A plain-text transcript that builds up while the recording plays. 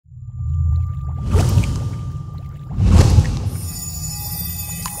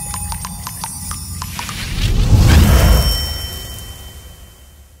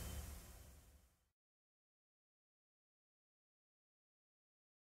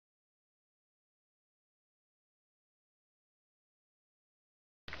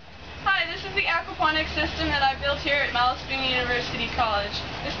aquaponics system that I built here at Malaspina University College.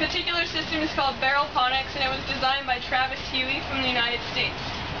 This particular system is called BarrelPonics, and it was designed by Travis Huey from the United States.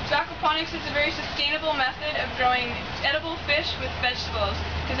 So aquaponics is a very sustainable method of growing edible fish with vegetables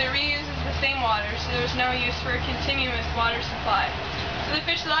because it reuses the same water, so there's no use for a continuous water supply. So the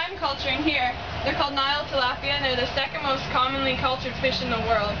fish that I'm culturing here, they're called Nile tilapia, and they're the second most commonly cultured fish in the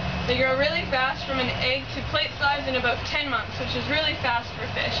world. They grow really fast from an egg to plate size in about 10 months, which is really fast for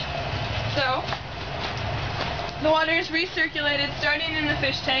fish. So the water is recirculated starting in the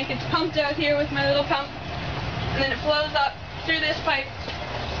fish tank. It's pumped out here with my little pump, and then it flows up through this pipe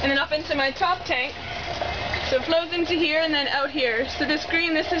and then up into my top tank. So it flows into here and then out here. So this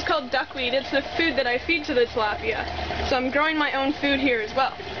green, this is called duckweed. It's the food that I feed to the tilapia. So I'm growing my own food here as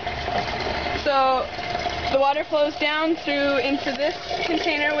well. So the water flows down through into this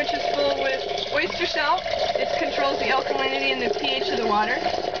container, which is full with oyster shell. It controls the alkalinity and the pH of the water.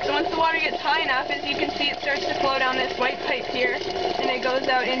 So once the water gets high enough, as you can see, it starts to flow down this white pipe here, and it goes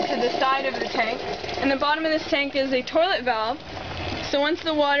out into the side of the tank. And the bottom of this tank is a toilet valve. So once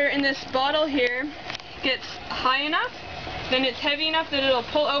the water in this bottle here gets high enough, then it's heavy enough that it'll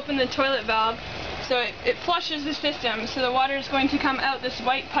pull open the toilet valve, so it flushes the system. So the water is going to come out this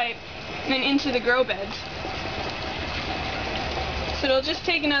white pipe and then into the grow beds. So it'll just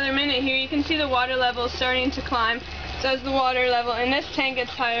take another minute here. You can see the water level starting to climb. So as the water level in this tank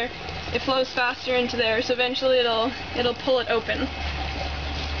gets higher, it flows faster into there. So eventually it'll pull it open.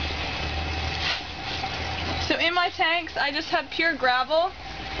 So in my tanks, I just have pure gravel.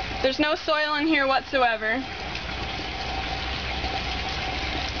 There's no soil in here whatsoever.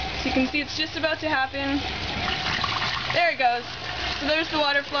 So you can see it's just about to happen. There it goes. So there's the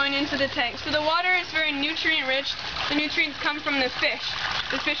water flowing into the tank. So the water is very nutrient rich. The nutrients come from the fish.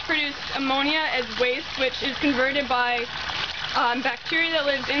 The fish produce ammonia as waste, which is converted by bacteria that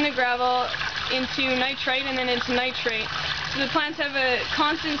lives in the gravel into nitrite and then into nitrate. So the plants have a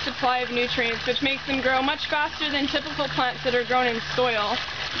constant supply of nutrients, which makes them grow much faster than typical plants that are grown in soil.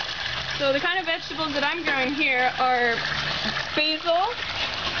 So the kind of vegetables that I'm growing here are basil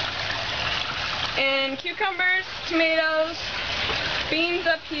and cucumbers, tomatoes, beans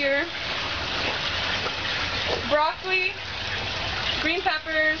up here, broccoli, green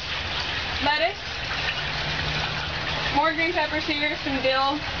peppers, lettuce, more green peppers here, some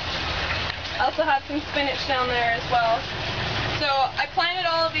dill. I also have some spinach down there as well. So I planted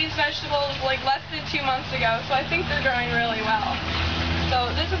all of these vegetables like less than 2 months ago, so I think they're growing really well.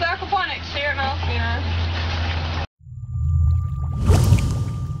 So this is aquaponics here at Malaspina.